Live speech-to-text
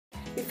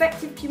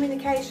Effective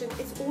communication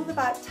is all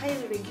about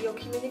tailoring your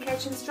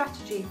communication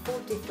strategy for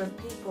different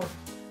people.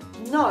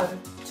 No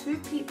two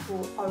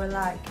people are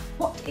alike.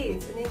 What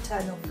is an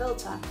internal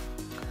filter?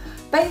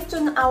 Based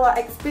on our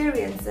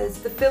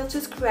experiences, the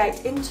filters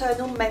create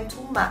internal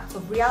mental maps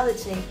of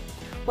reality.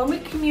 When we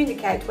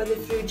communicate, whether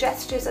through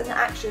gestures and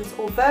actions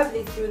or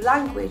verbally through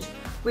language,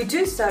 we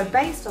do so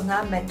based on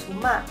our mental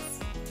maps.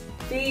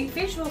 The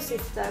visual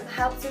system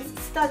helps us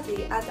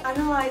study and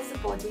analyse the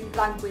body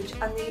language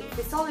and the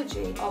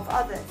physiology of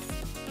others.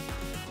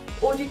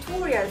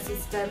 Auditorio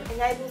system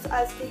enables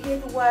us to hear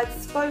the words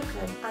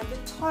spoken and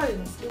the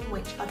tones in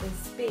which others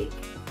speak.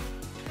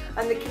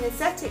 And the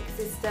kinesthetic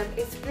system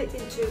is split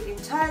into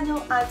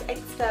internal and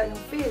external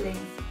feelings.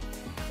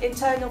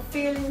 Internal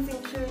feelings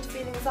include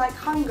feelings like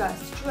hunger,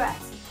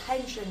 stress,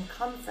 tension,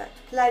 comfort,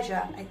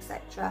 pleasure,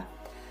 etc.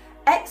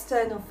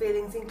 External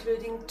feelings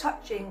including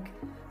touching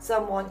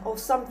someone or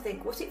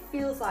something, what it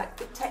feels like,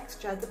 the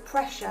texture, the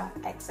pressure,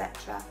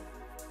 etc.